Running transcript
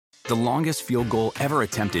The longest field goal ever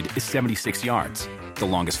attempted is 76 yards. The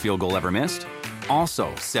longest field goal ever missed?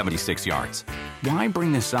 Also 76 yards. Why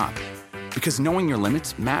bring this up? Because knowing your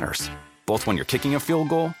limits matters, both when you're kicking a field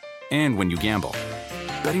goal and when you gamble.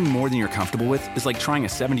 Betting more than you're comfortable with is like trying a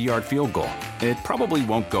 70-yard field goal. It probably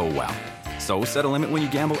won't go well. So set a limit when you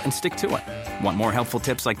gamble and stick to it. Want more helpful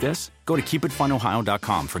tips like this? Go to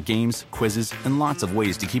keepitfunohio.com for games, quizzes, and lots of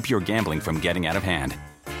ways to keep your gambling from getting out of hand.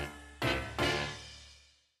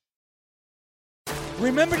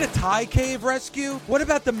 Remember the Thai cave rescue? What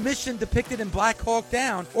about the mission depicted in Black Hawk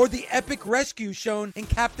Down or the epic rescue shown in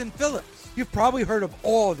Captain Phillips? You've probably heard of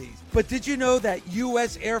all of these, but did you know that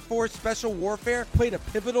U.S. Air Force Special Warfare played a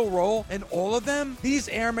pivotal role in all of them? These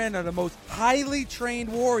airmen are the most highly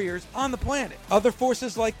trained warriors on the planet. Other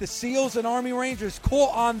forces like the SEALs and Army Rangers call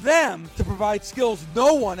on them to provide skills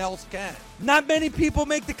no one else can. Not many people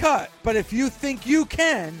make the cut, but if you think you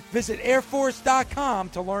can, visit airforce.com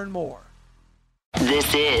to learn more.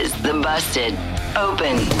 This is the Busted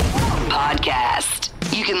Open Podcast.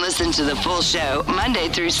 You can listen to the full show Monday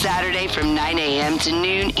through Saturday from 9 a.m. to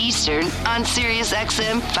noon Eastern on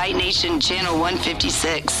SiriusXM Fight Nation Channel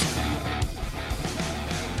 156.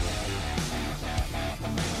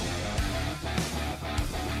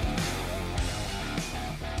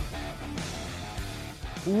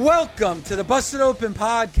 Welcome to the Busted Open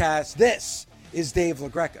Podcast. This is Dave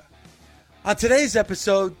LaGreca. On today's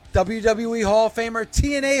episode, WWE Hall of Famer,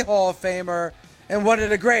 TNA Hall of Famer, and one of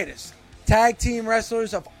the greatest tag team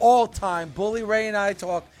wrestlers of all time, Bully Ray and I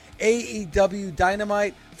talk AEW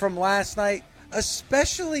Dynamite from last night,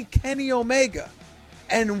 especially Kenny Omega.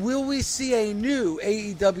 And will we see a new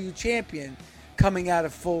AEW champion coming out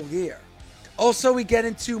of Full Gear? Also, we get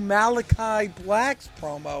into Malachi Black's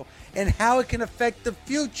promo and how it can affect the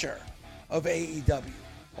future of AEW.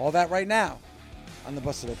 All that right now on the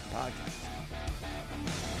Busted Open Podcast.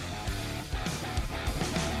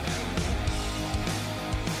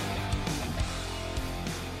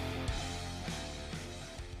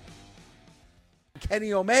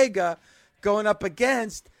 Kenny Omega going up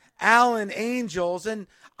against Alan Angels. And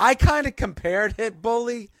I kind of compared it,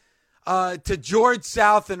 Bully, to George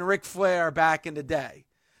South and Ric Flair back in the day.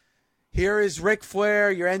 Here is Ric Flair,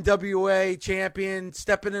 your NWA champion,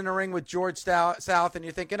 stepping in the ring with George South, and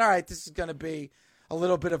you're thinking, all right, this is going to be a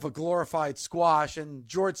little bit of a glorified squash. And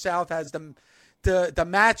George South has the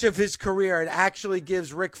match of his career and actually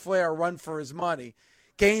gives Ric Flair a run for his money.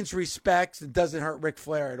 Gains respect and doesn't hurt Ric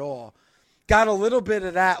Flair at all. Got a little bit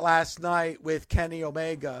of that last night with Kenny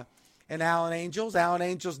Omega and Alan Angels. Alan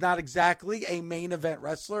Angels, not exactly a main event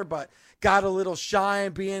wrestler, but got a little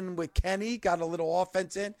shine being with Kenny, got a little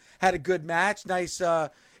offense in, had a good match. Nice 8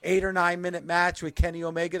 or 9 minute match with Kenny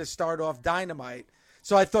Omega to start off Dynamite.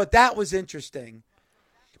 So I thought that was interesting.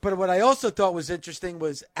 But what I also thought was interesting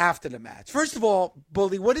was after the match. First of all,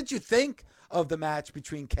 Bully, what did you think of the match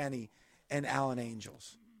between Kenny and Alan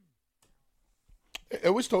Angels? It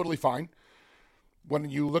was totally fine.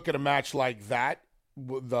 When you look at a match like that,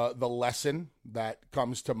 the lesson that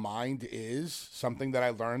comes to mind is something that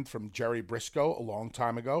I learned from Jerry Briscoe a long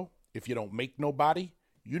time ago. If you don't make nobody,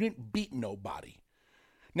 you didn't beat nobody.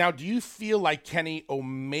 Now, do you feel like Kenny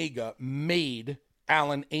Omega made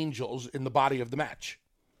Alan Angels in the body of the match?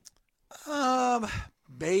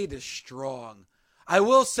 Made is strong. I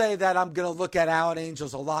will say that I'm going to look at Alan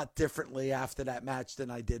Angels a lot differently after that match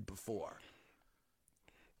than I did before.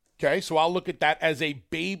 Okay, so I'll look at that as a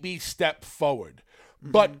baby step forward.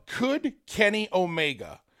 Mm-hmm. But could Kenny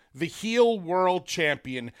Omega, the heel world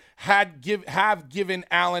champion, have given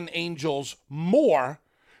Alan Angels more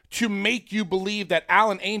to make you believe that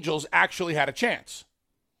Alan Angels actually had a chance?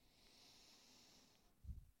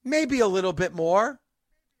 Maybe a little bit more.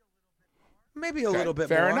 Maybe a little bit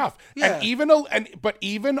fair more. Fair enough. Yeah. But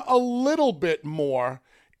even a little bit more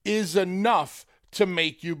is enough to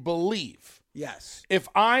make you believe. Yes. If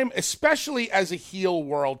I'm, especially as a heel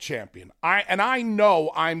world champion, I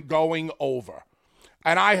know I'm going over,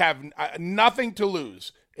 and I have nothing to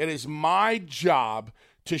lose. It is my job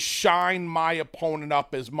to shine my opponent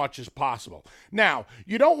up as much as possible. Now,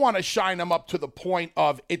 you don't want to shine them up to the point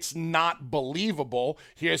of it's not believable.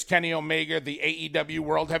 Here's Kenny Omega, the AEW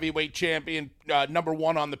World Heavyweight Champion, number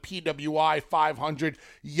one on the PWI 500,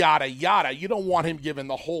 yada, yada. You don't want him giving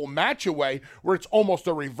the whole match away where it's almost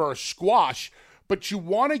a reverse squash, but you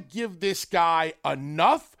want to give this guy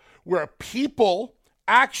enough where people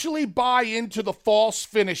actually buy into the false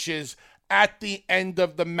finishes at the end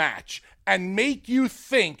of the match and make you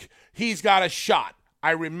think he's got a shot.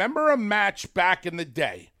 I remember a match back in the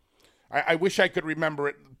day. I wish I could remember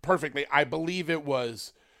it perfectly. I believe it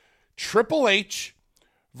was Triple H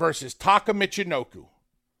versus Taka Michinoku.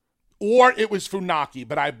 or it was Funaki,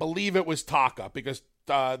 but I believe it was Taka because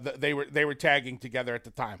they were tagging together at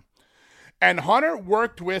the time. And Hunter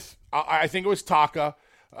worked with, I think it was Taka,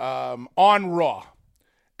 on Raw.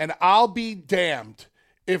 And I'll be damned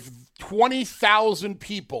if 20,000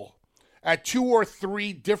 people at 2 or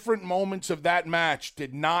 3 different moments of that match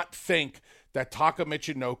did not think that Taka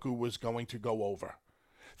Michinoku was going to go over.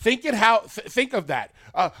 Think of that.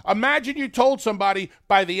 Imagine you told somebody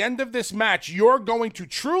by the end of this match, you're going to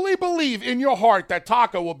truly believe in your heart that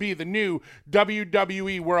Taka will be the new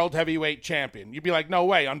WWE World Heavyweight Champion. You'd be like, no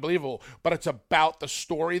way, unbelievable. But it's about the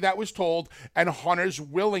story that was told and Hunter's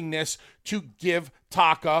willingness to give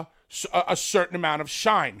Taka a certain amount of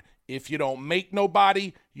shine. If you don't make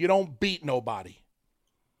nobody, you don't beat nobody.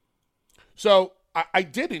 So I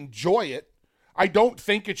did enjoy it. I don't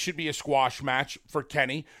think it should be a squash match for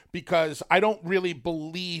Kenny because I don't really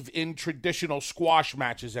believe in traditional squash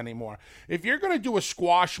matches anymore. If you're going to do a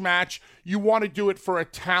squash match, you want to do it for a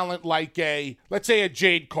talent like let's say a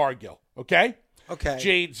Jade Cargill, okay? Okay.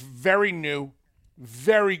 Jade's very new,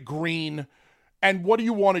 very green. And what do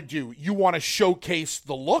you want to do? You want to showcase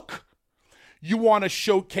the look. You want to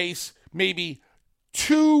showcase maybe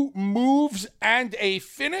 2 moves and a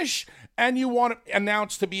finish. And you want to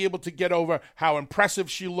announce to be able to get over how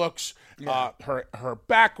impressive she looks, her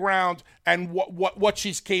background, and what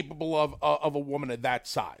she's capable of a woman of that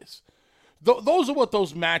size. Those are what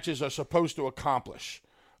those matches are supposed to accomplish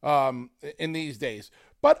in these days.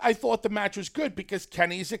 But I thought the match was good because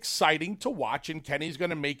Kenny's exciting to watch, and Kenny's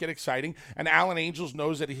going to make it exciting. And Alan Angels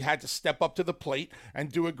knows that he had to step up to the plate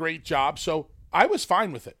and do a great job. So I was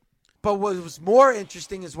fine with it. But what was more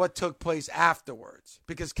interesting is what took place afterwards,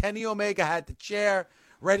 because Kenny Omega had the chair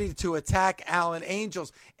ready to attack Alan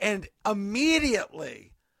Angels. And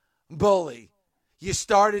immediately, Bully, you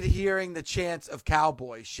started hearing the chants of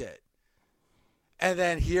cowboy shit. And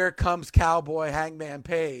then here comes Cowboy Hangman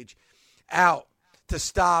Page out to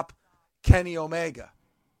stop Kenny Omega.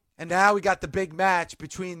 And now we got the big match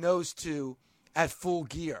between those two at Full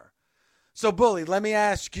Gear. So, Bully, let me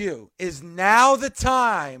ask you, is now the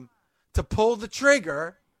time to pull the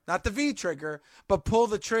trigger, not the V trigger, but pull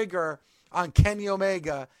the trigger on Kenny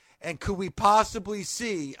Omega? And could we possibly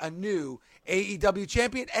see a new AEW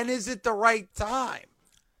champion? And is it the right time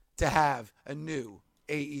to have a new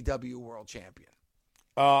AEW world champion?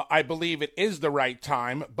 I believe it is the right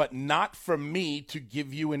time, but not for me to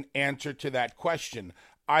give you an answer to that question.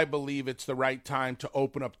 I believe it's the right time to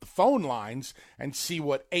open up the phone lines and see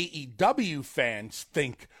what AEW fans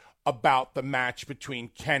think about the match between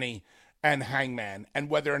Kenny and Hangman,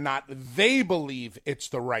 and whether or not they believe it's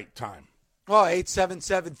the right time. Well,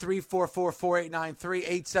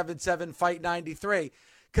 877-344-4893, 877-FIGHT-93.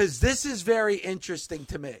 Because this is very interesting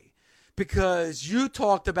to me. Because you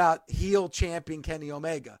talked about heel champion Kenny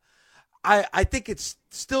Omega. I think it's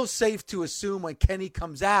still safe to assume when Kenny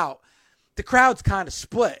comes out, the crowd's kind of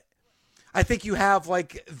split. I think you have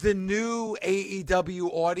like the new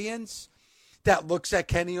AEW audience that looks at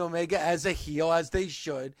Kenny Omega as a heel, as they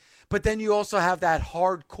should. But then you also have that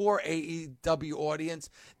hardcore AEW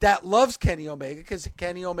audience that loves Kenny Omega, because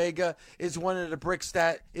Kenny Omega is one of the bricks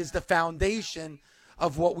that is the foundation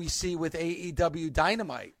of what we see with AEW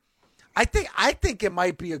Dynamite. I think it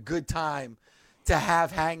might be a good time to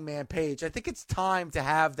have Hangman Page. I think it's time to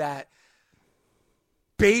have that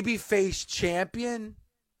babyface champion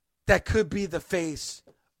that could be the face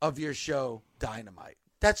of your show Dynamite.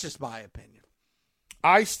 That's just my opinion.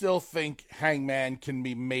 I still think Hangman can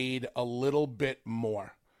be made a little bit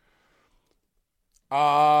more.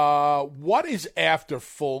 What is after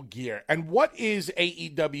Full Gear? And what is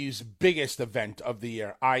AEW's biggest event of the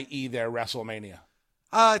year, i.e. their WrestleMania?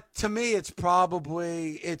 To me, it's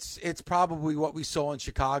probably what we saw in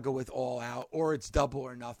Chicago with All Out, or it's Double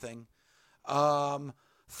or Nothing.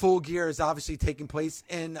 Full Gear is obviously taking place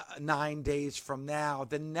in 9 days from now.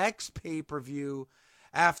 The next pay-per-view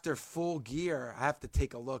after Full Gear, I have to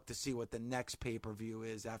take a look to see what the next pay-per-view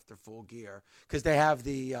is after Full Gear, because they have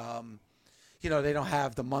the, they don't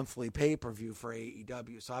have the monthly pay-per-view for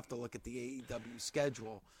AEW, so I have to look at the AEW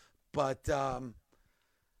schedule. But so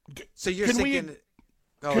you're thinking.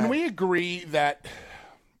 Can we agree that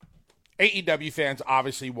AEW fans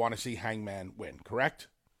obviously want to see Hangman win, correct?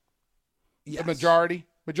 Yes. The majority?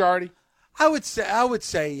 I would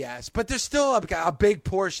say yes, but there's still a big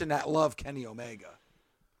portion that love Kenny Omega.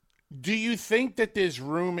 Do you think that there's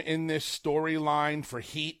room in this storyline for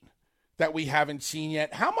heat that we haven't seen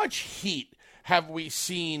yet? How much heat have we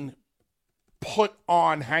seen put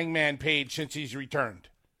on Hangman Page since he's returned?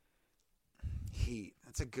 Heat.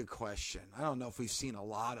 That's a good question. I don't know if we've seen a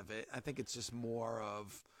lot of it. I think it's just more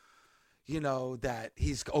of, that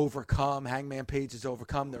he's overcome. Hangman Page has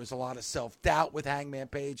overcome. There was a lot of self-doubt with Hangman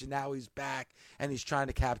Page, and now he's back, and he's trying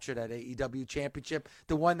to capture that AEW championship,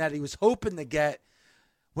 the one that he was hoping to get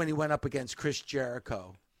when he went up against Chris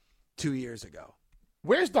Jericho 2 years ago.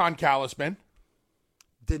 Where's Don Callis been?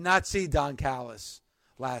 Did not see Don Callis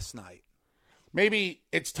last night. Maybe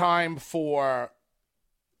it's time for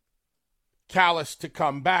Callis to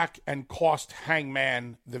come back and cost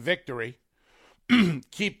Hangman the victory.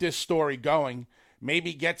 Keep this story going.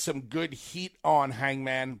 Maybe get some good heat on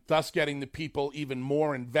Hangman, thus getting the people even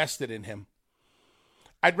more invested in him.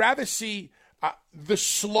 I'd rather see the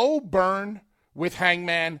slow burn with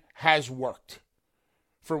Hangman has worked.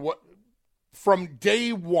 From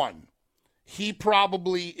day one, he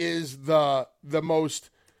probably is the most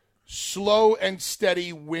slow and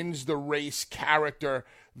steady wins the race character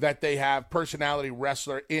that they have, personality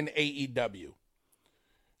wrestler in AEW.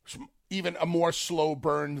 Even a more slow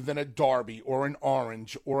burn than a Darby or an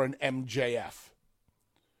Orange or an MJF.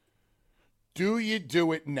 Do you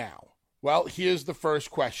do it now? Well, here's the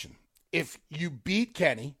first question. If you beat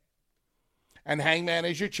Kenny and Hangman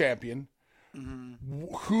is your champion,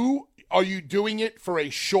 who are you doing it for, a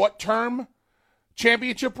short-term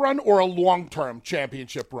championship run or a long-term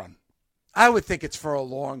championship run? I would think it's for a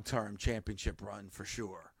long-term championship run for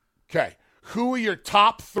sure. Okay. Who are your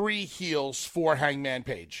top 3 heels for Hangman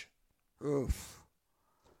Page? Oof.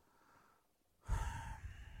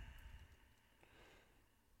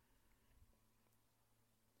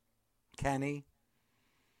 Kenny.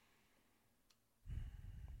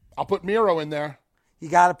 I'll put Miro in there. You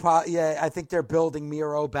got to I think they're building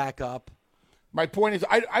Miro back up. My point is,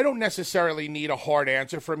 I don't necessarily need a hard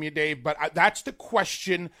answer from you, Dave, but that's the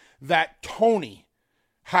question that Tony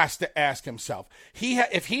has to ask himself.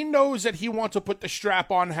 If he knows that he wants to put the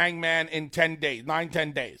strap on Hangman in 10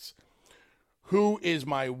 days, who is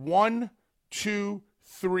my 1, 2,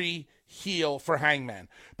 3 heel for Hangman?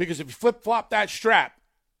 Because if you flip-flop that strap,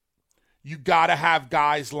 you got to have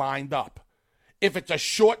guys lined up. If it's a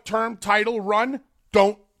short-term title run,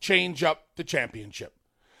 don't change up the championship.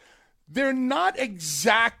 They're not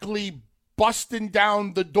exactly busting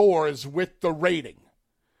down the doors with the rating.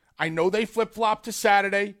 I know they flip-flopped to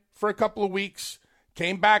Saturday for a couple of weeks,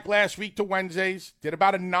 came back last week to Wednesdays, did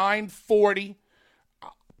about a 940.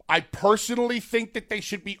 I personally think that they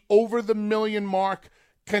should be over the million mark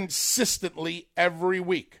consistently every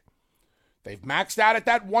week. They've maxed out at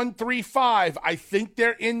that 135. I think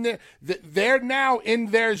they're now in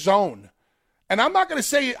their zone. And I'm not going to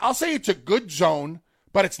say, I'll say it's a good zone,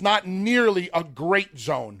 but it's not nearly a great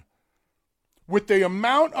zone. With the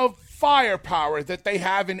amount of firepower that they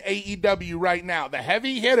have in AEW right now, the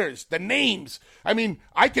heavy hitters, the names. I mean,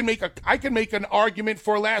 I can make an argument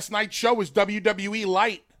for last night's show was WWE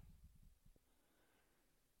light.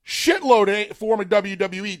 Shitload of former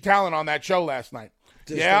WWE talent on that show last night.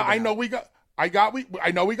 I know we got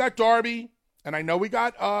Darby, and I know we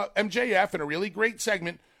got MJF in a really great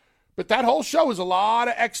segment, but that whole show is a lot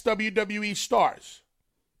of ex-WWE stars.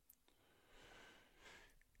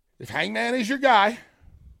 If Hangman is your guy,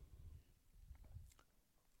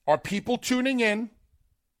 are people tuning in?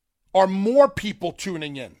 Are more people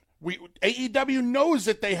tuning in? AEW knows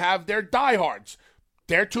that they have their diehards.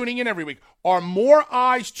 They're tuning in every week. Are more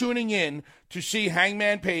eyes tuning in to see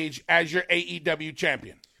Hangman Page as your AEW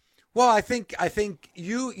champion? Well, I think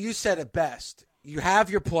you said it best. You have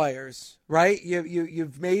your players, right?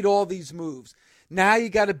 You've made all these moves. Now you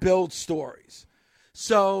got to build stories.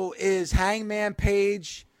 So is Hangman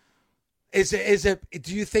Page? Is it?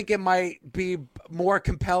 Do you think it might be more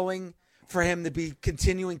compelling for him to be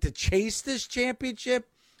continuing to chase this championship,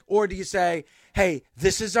 or do you say, hey,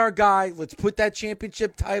 this is our guy. Let's put that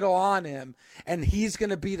championship title on him, and he's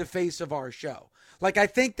going to be the face of our show. Like, I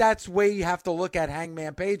think that's the way you have to look at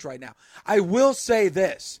Hangman Page right now. I will say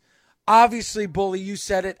this. Obviously, Bully, you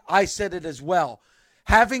said it. I said it as well.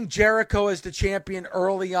 Having Jericho as the champion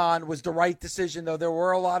early on was the right decision, though there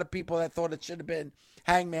were a lot of people that thought it should have been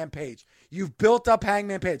Hangman Page. You've built up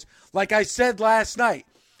Hangman Page. Like I said last night,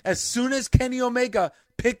 as soon as Kenny Omega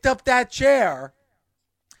picked up that chair,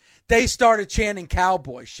 they started chanting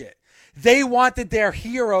cowboy shit. They wanted their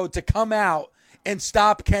hero to come out and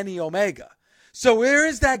stop Kenny Omega. So where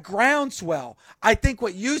is that groundswell? I think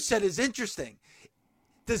what you said is interesting.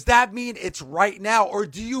 Does that mean it's right now, or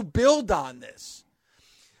do you build on this?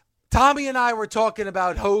 Tommy and I were talking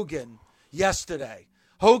about Hogan yesterday.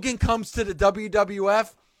 Hogan comes to the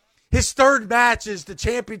WWF. His third match is the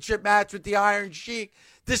championship match with the Iron Sheik.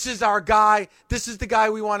 This is our guy. This is the guy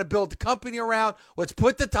we want to build the company around. Let's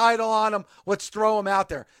put the title on him. Let's throw him out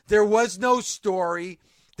there. There was no story.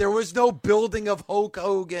 There was no building of Hulk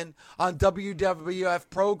Hogan on WWF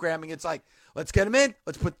programming. It's like, let's get him in.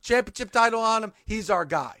 Let's put the championship title on him. He's our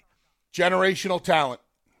guy. Generational talent.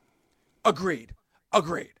 Agreed.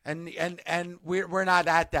 And we're not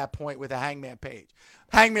at that point with a Hangman Page.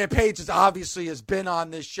 Hangman Page has been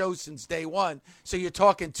on this show since day one. So you're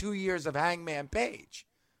talking 2 years of Hangman Page.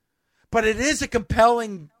 But it is a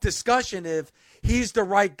compelling discussion if he's the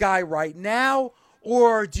right guy right now,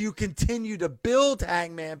 or do you continue to build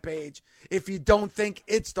Hangman Page if you don't think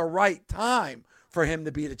it's the right time for him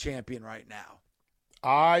to be the champion right now?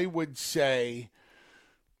 I would say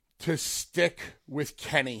to stick with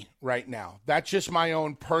Kenny right now. That's just my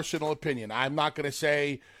own personal opinion. I'm not going to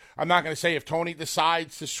say if Tony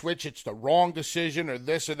decides to switch, it's the wrong decision or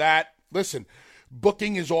this or that. Listen,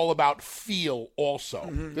 booking is all about feel also.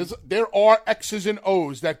 Mm-hmm. There are X's and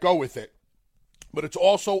O's that go with it, but it's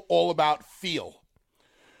also all about feel.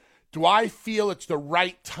 Do I feel it's the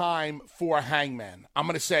right time for Hangman? I'm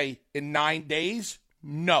going to say in 9 days,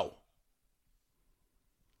 no.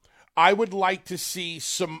 I would like to see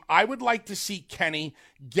Kenny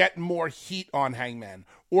get more heat on Hangman,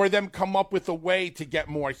 or them come up with a way to get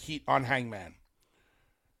more heat on Hangman.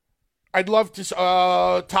 I'd love to,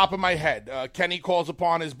 top of my head, Kenny calls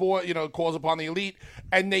upon his boy, calls upon the Elite,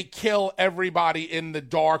 and they kill everybody in the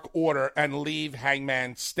Dark Order and leave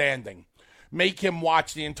Hangman standing. Make him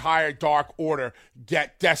watch the entire Dark Order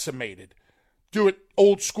get decimated. Do it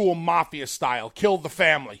old school mafia style. Kill the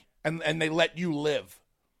family, and they let you live.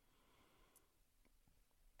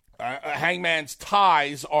 Hangman's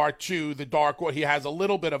ties are to the Dark Order. He has a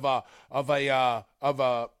little bit of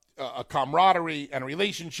a camaraderie and a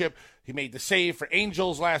relationship. He made the save for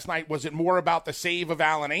Angels last night. Was it more about the save of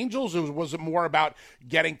Alan Angels, or was it more about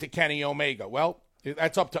getting to Kenny Omega? Well,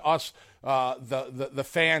 that's up to us, the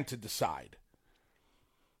fan, to decide.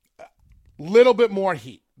 Little bit more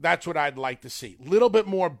heat. That's what I'd like to see. Little bit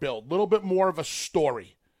more build. Little bit more of a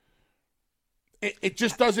story. It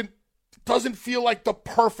just doesn't feel like the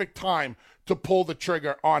perfect time to pull the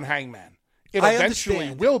trigger on Hangman. It eventually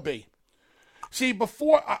will be. See,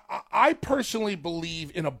 before I personally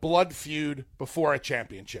believe in a blood feud before a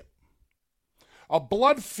championship. A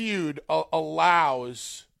blood feud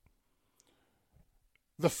allows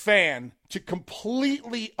the fan to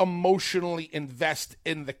completely emotionally invest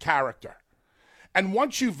in the character. And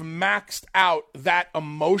once you've maxed out that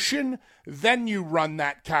emotion, then you run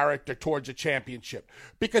that character towards a championship.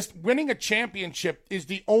 Because winning a championship is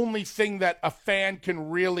the only thing that a fan can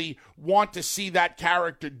really want to see that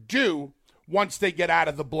character do once they get out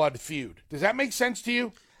of the blood feud. Does that make sense to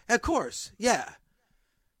you? Of course, yeah.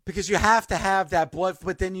 Because you have to have that blood,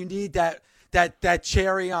 but then you need that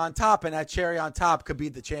cherry on top, and that cherry on top could be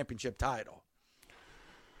the championship title.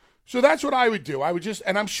 So that's what I would do. I would just,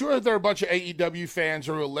 and I'm sure there are a bunch of AEW fans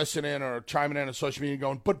who are listening or chiming in on social media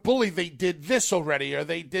going, but Bully, they did this already, or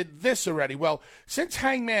they did this already. Well, since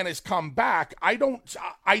Hangman has come back, I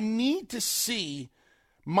need to see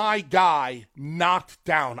my guy knocked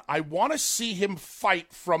down. I want to see him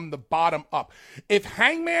fight from the bottom up. If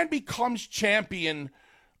Hangman becomes champion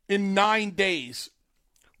in 9 days,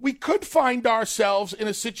 we could find ourselves in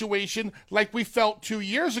a situation like we felt 2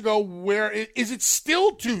 years ago where is it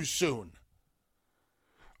still too soon?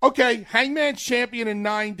 Okay, Hangman's champion in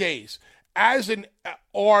 9 days.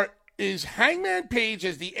 Is Hangman Page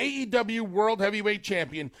as the AEW World Heavyweight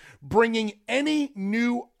Champion bringing any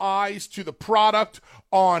new eyes to the product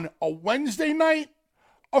on a Wednesday night,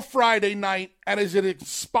 a Friday night, and is it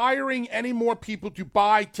inspiring any more people to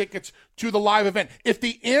buy tickets to the live event? If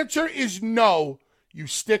the answer is no, you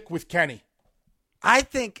stick with Kenny. I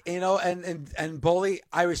think, and Bully,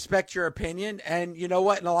 I respect your opinion. And you know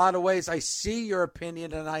what? In a lot of ways, I see your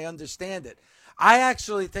opinion and I understand it. I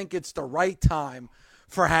actually think it's the right time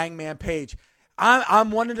for Hangman Page.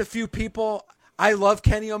 I'm one of the few people. I love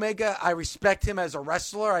Kenny Omega. I respect him as a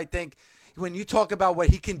wrestler. I think when you talk about what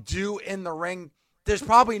he can do in the ring, there's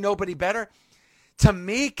probably nobody better. To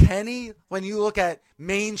me, Kenny, when you look at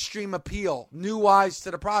mainstream appeal, new eyes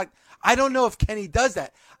to the product, I don't know if Kenny does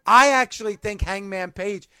that. I actually think Hangman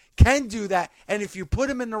Page can do that, and if you put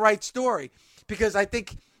him in the right story, because I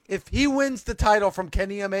think if he wins the title from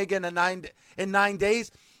Kenny Omega in 9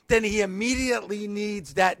 days, then he immediately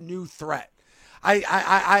needs that new threat.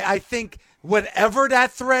 I think whatever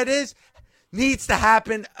that threat is needs to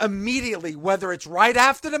happen immediately, whether it's right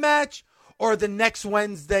after the match or the next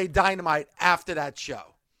Wednesday Dynamite after that show.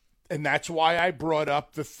 And that's why I brought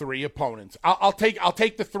up the 3 opponents. I'll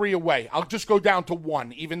take the 3 away. I'll just go down to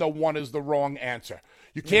 1, even though 1 is the wrong answer.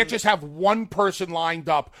 You can't just have 1 person lined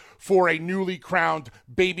up for a newly crowned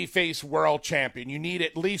babyface world champion. You need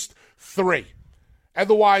at least 3.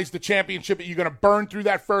 Otherwise, the championship, you're going to burn through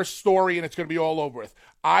that first story and it's going to be all over with.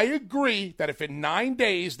 I agree that if in 9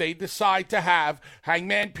 days they decide to have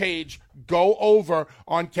Hangman Page go over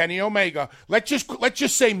on Kenny Omega, let's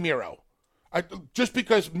just say Miro. Just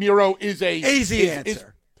because Miro is easy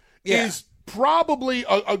answer. Is probably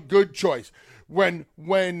a good choice. When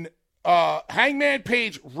Hangman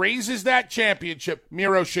Page raises that championship,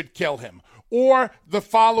 Miro should kill him. Or the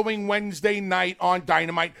following Wednesday night on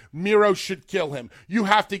Dynamite, Miro should kill him. You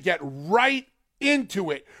have to get right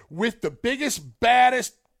into it with the biggest,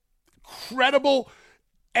 baddest, credible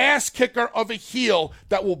ass kicker of a heel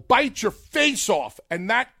that will bite your face off, and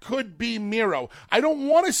that could be Miro. I don't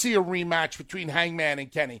want to see a rematch between Hangman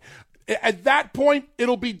and Kenny. At that point,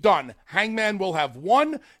 it'll be done. Hangman will have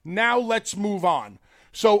won. Now let's move on.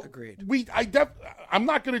 So agreed. I'm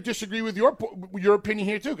not going to disagree with your opinion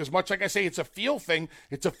here too, because much like I say, it's a feel thing.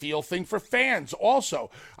 It's a feel thing for fans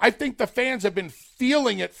also. I think the fans have been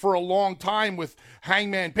feeling it for a long time with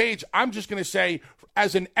Hangman Page. I'm just going to say,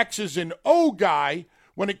 as an X's and O guy,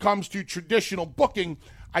 when it comes to traditional booking,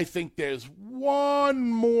 I think there's one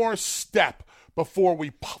more step before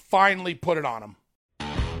we finally put it on them.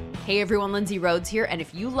 Hey everyone, Lindsay Rhodes here, and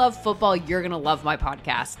if you love football, you're going to love my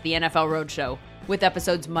podcast, The NFL Roadshow. With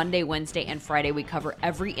episodes Monday, Wednesday, and Friday, we cover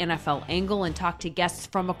every NFL angle and talk to guests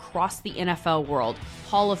from across the NFL world,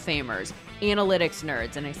 Hall of Famers, analytics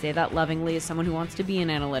nerds, and I say that lovingly as someone who wants to be an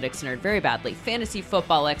analytics nerd very badly, fantasy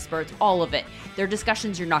football experts, all of it. They're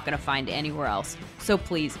discussions you're not going to find anywhere else. So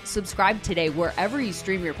please, subscribe today wherever you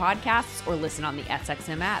stream your podcasts or listen on the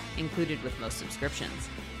SXM app, included with most subscriptions.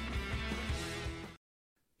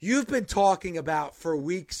 You've been talking about for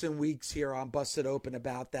weeks and weeks here on Busted Open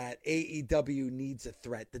about that AEW needs a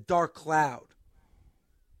threat, the dark cloud.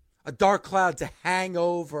 A dark cloud to hang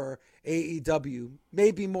over AEW,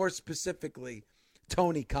 maybe more specifically,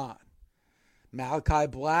 Tony Khan. Malachi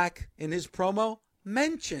Black, in his promo,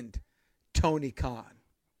 mentioned Tony Khan.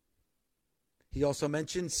 He also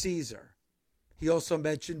mentioned Caesar. He also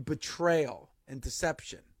mentioned betrayal and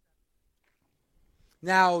deception.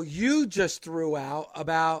 Now, you just threw out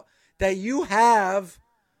about that you have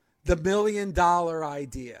the $1 million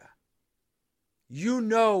idea. You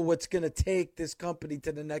know what's going to take this company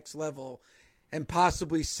to the next level and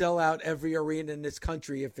possibly sell out every arena in this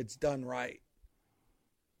country if it's done right.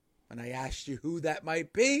 When I asked you who that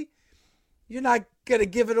might be, you're not going to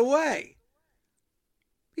give it away.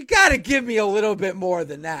 You got to give me a little bit more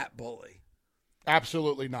than that, Bully.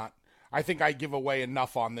 Absolutely not. I think I give away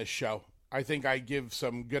enough on this show. I think I give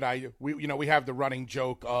some good idea. We have the running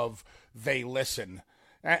joke of they listen.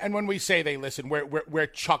 And when we say they listen, we're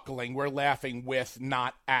chuckling, we're laughing with,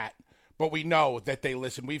 not at. But we know that they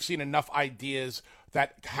listen. We've seen enough ideas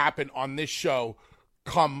that happen on this show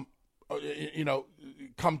come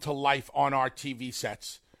to life on our TV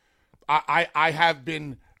sets. I have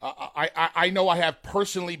been, I know I have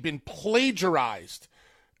personally been plagiarized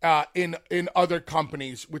in other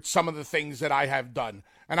companies with some of the things that I have done.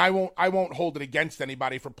 And I won't hold it against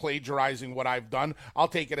anybody for plagiarizing what I've done. I'll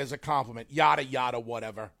take it as a compliment. Yada, yada,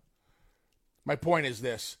 whatever. My point is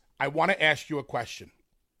this. I want to ask you a question.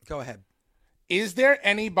 Go ahead. Is there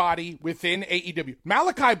anybody within AEW?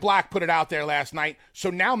 Malachi Black put it out there last night, so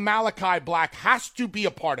now Malachi Black has to be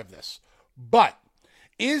a part of this. But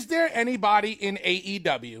is there anybody in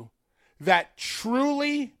AEW that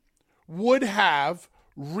truly would have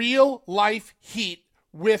real life heat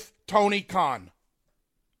with Tony Khan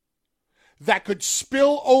that could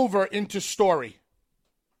spill over into story?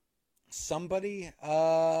 Somebody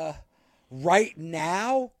right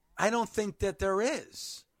now, I don't think that there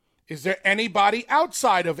is. Is there anybody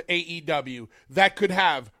outside of AEW that could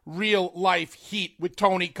have real life heat with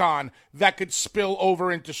Tony Khan that could spill over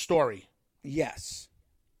into story? Yes.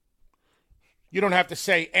 You don't have to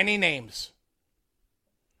say any names,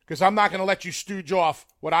 because I'm not going to let you stooge off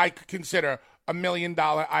what I consider $1 million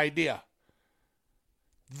idea.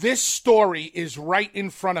 This story is right in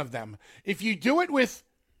front of them. If you do it with,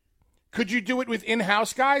 could you do it with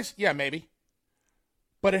in-house guys? Yeah, maybe.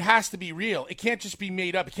 But it has to be real. It can't just be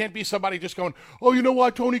made up. It can't be somebody just going, oh, you know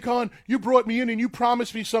what, Tony Khan, you brought me in and you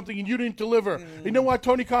promised me something and you didn't deliver. You know what,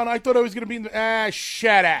 Tony Khan, I thought I was going to be in the...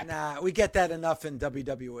 shut up. Nah, we get that enough in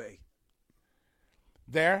WWE.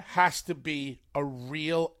 There has to be a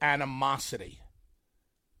real animosity.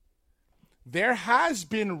 There has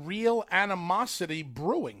been real animosity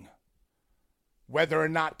brewing. Whether or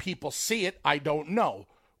not people see it, I don't know.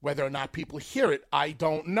 Whether or not people hear it, I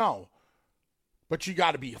don't know. But you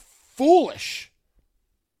got to be foolish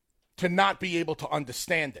to not be able to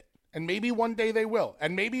understand it. And maybe one day they will.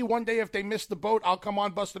 And maybe one day if they miss the boat, I'll come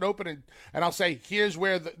on Busted Open and I'll say, here's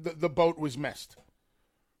where the boat was missed.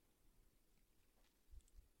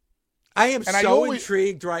 I am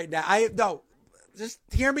intrigued right now. Just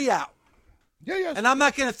hear me out. Yeah. And I'm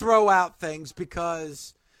not going to throw out things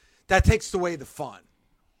because that takes away the fun.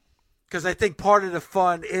 Because I think part of the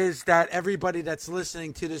fun is that everybody that's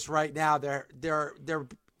listening to this right now, their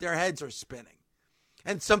heads are spinning.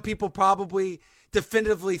 And some people probably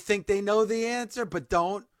definitively think they know the answer, but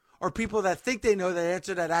don't. Or people that think they know the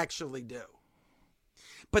answer that actually do.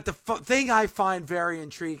 But the thing I find very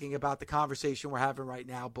intriguing about the conversation we're having right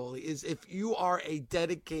now, Bully, is if you are a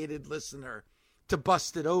dedicated listener to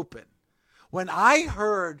Busted Open. When I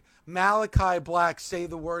heard Malachi Black say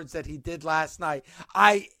the words that he did last night,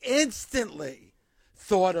 I instantly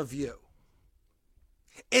thought of you.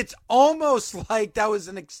 It's almost like that was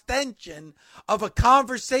an extension of a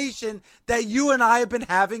conversation that you and I have been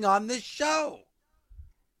having on this show.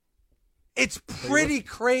 It's pretty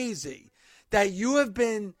crazy that you have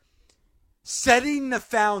been setting the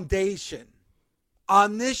foundation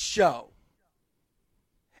on this show,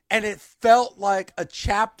 and it felt like a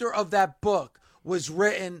chapter of that book was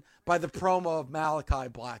written by the promo of Malachi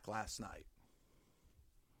Black last night.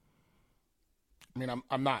 I mean,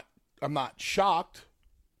 I'm not shocked.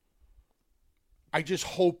 I just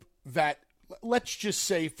hope that, let's just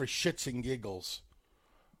say for shits and giggles,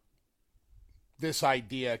 this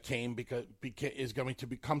idea is going to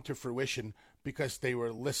come to fruition because they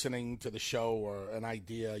were listening to the show or an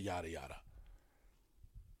idea, yada, yada.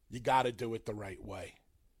 You got to do it the right way.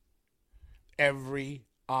 Every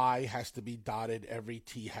I has to be dotted, every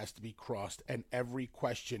T has to be crossed, and every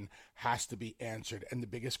question has to be answered. And the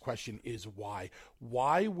biggest question is why?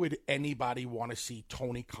 Why would anybody want to see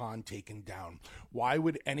Tony Khan taken down? Why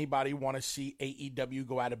would anybody want to see AEW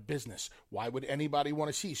go out of business? Why would anybody want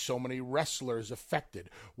to see so many wrestlers affected?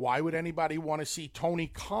 Why would anybody want to see Tony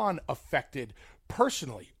Khan affected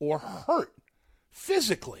personally or hurt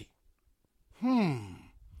physically?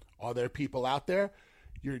 Are there people out there?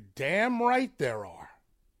 You're damn right there are.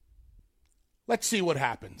 Let's see what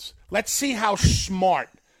happens. Let's see how smart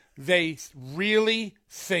they really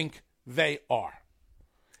think they are.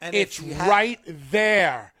 And it's right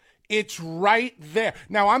there. It's right there.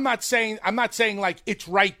 Now, I'm not saying like it's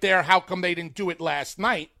right there. How come they didn't do it last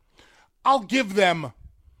night? I'll give them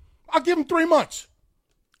 3 months.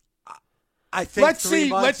 I think let's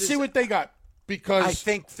see what they got, because I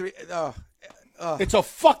think it's a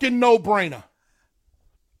fucking no-brainer.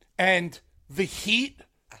 And the heat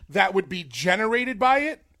that would be generated by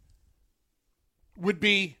it would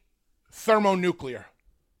be thermonuclear.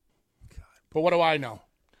 God. But what do I know?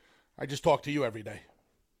 I just talk to you every day.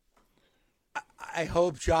 I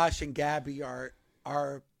hope Josh and Gabby are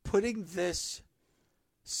putting this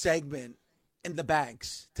segment in the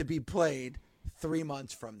banks to be played 3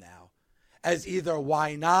 months from now as either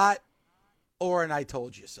why not or an I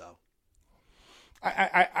told you so.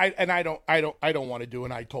 I don't want to do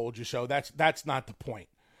an I told you so. That's not the point.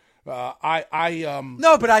 No,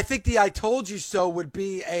 but I think the I told you so would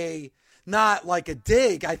be not like a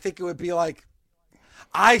dig. I think it would be like,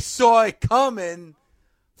 I saw it coming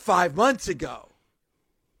 5 months ago.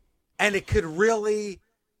 And it could really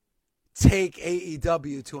take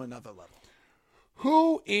AEW to another level.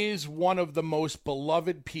 Who is one of the most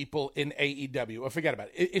beloved people in AEW? Forget about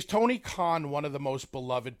it. Is Tony Khan one of the most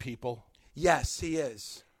beloved people? Yes, he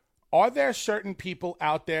is. Are there certain people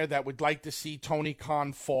out there that would like to see Tony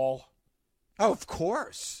Khan fall? Oh, of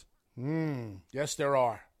course. Yes, there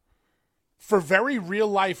are. For very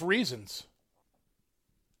real-life reasons.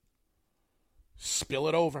 Spill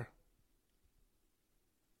it over.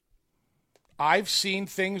 I've seen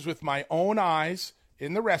things with my own eyes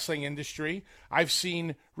in the wrestling industry. I've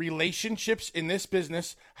seen relationships in this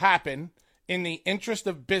business happen in the interest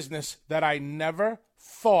of business that I never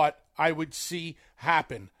thought I would see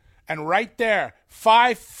happen. And right there,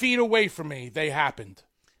 5 feet away from me, they happened.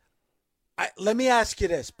 Let me ask you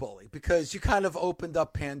this, Bully, because you kind of opened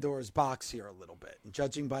up Pandora's box here a little bit. And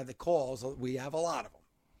judging by the calls, we have a lot of them.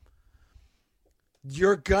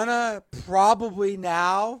 You're going to probably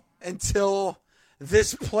now, until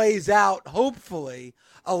this plays out, hopefully,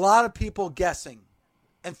 a lot of people guessing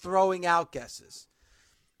and throwing out guesses.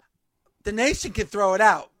 The nation can throw it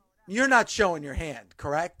out. You're not showing your hand,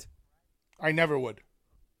 correct? I never would.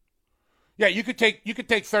 Yeah, you could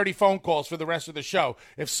take 30 phone calls for the rest of the show.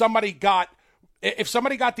 If somebody got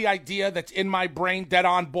the idea that's in my brain dead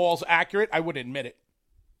on balls accurate, I would admit it.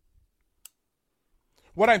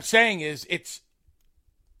 What I'm saying is it's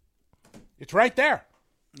right there.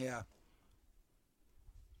 Yeah.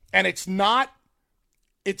 And it's not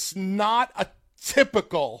a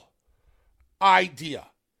typical idea.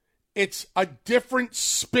 It's a different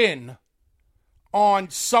spin on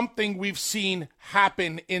something we've seen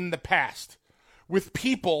happen in the past with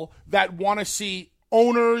people that want to see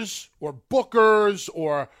owners or bookers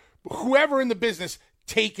or whoever in the business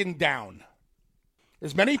taken down.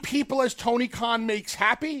 As many people as Tony Khan makes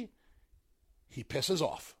happy, he pisses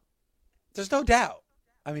off. There's no doubt.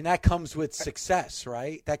 I mean, that comes with success,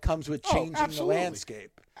 right? That comes with changing the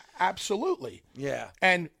landscape. Absolutely. Yeah.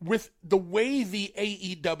 And with the way the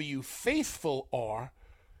AEW faithful are,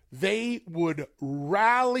 they would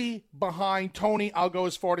rally behind Tony. I'll go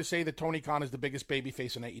as far to say that Tony Khan is the biggest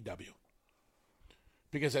babyface in AEW.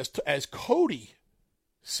 Because as Cody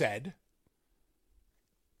said,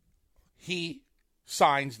 he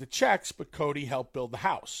signs the checks, but Cody helped build the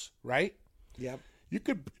house, right? Yep.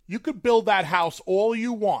 You could build that house all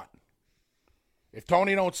you want. If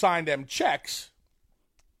Tony don't sign them checks,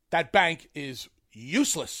 that bank is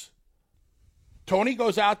useless. Tony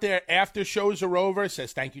goes out there after shows are over,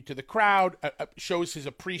 says thank you to the crowd, shows his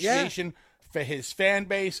appreciation for his fan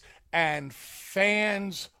base, and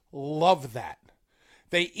fans love that.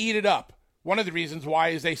 They eat it up. One of the reasons why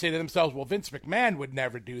is they say to themselves, well, Vince McMahon would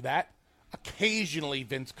never do that. Occasionally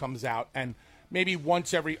Vince comes out and maybe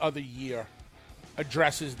once every other year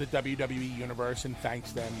addresses the WWE universe and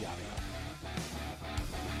thanks them, yada yada.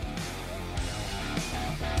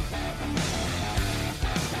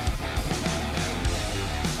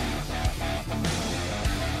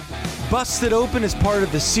 Busted Open is part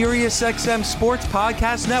of the SiriusXM Sports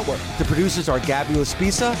Podcast Network. The producers are Gabby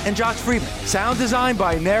Laspisa and Josh Friedman. Sound design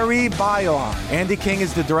by Neri Bayon. Andy King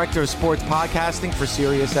is the director of sports podcasting for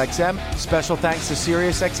SiriusXM. Special thanks to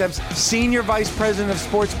SiriusXM's Senior Vice President of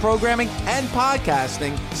Sports Programming and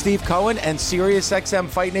Podcasting, Steve Cohen, and SiriusXM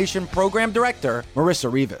Fight Nation Program Director,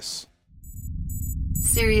 Marissa Rivas.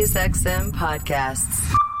 SiriusXM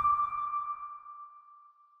Podcasts.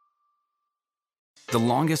 The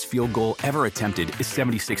longest field goal ever attempted is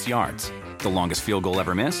 76 yards. The longest field goal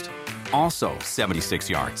ever missed? Also 76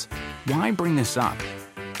 yards. Why bring this up?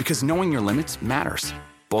 Because knowing your limits matters,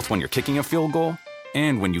 both when you're kicking a field goal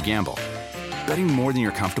and when you gamble. Betting more than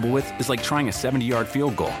you're comfortable with is like trying a 70-yard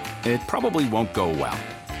field goal. It probably won't go well.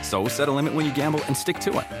 So set a limit when you gamble and stick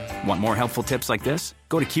to it. Want more helpful tips like this?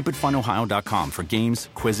 Go to keepitfunohio.com for games,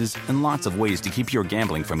 quizzes, and lots of ways to keep your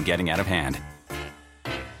gambling from getting out of hand.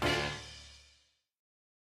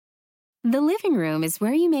 The living room is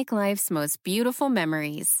where you make life's most beautiful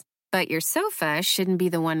memories. But your sofa shouldn't be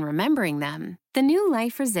the one remembering them. The new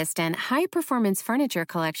life-resistant, high-performance furniture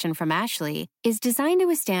collection from Ashley is designed to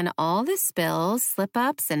withstand all the spills,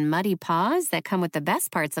 slip-ups, and muddy paws that come with the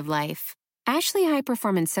best parts of life. Ashley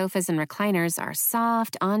high-performance sofas and recliners are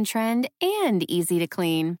soft, on-trend, and easy to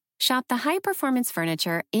clean. Shop the high-performance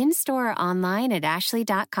furniture in-store or online at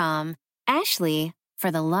ashley.com. Ashley,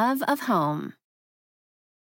 for the love of home.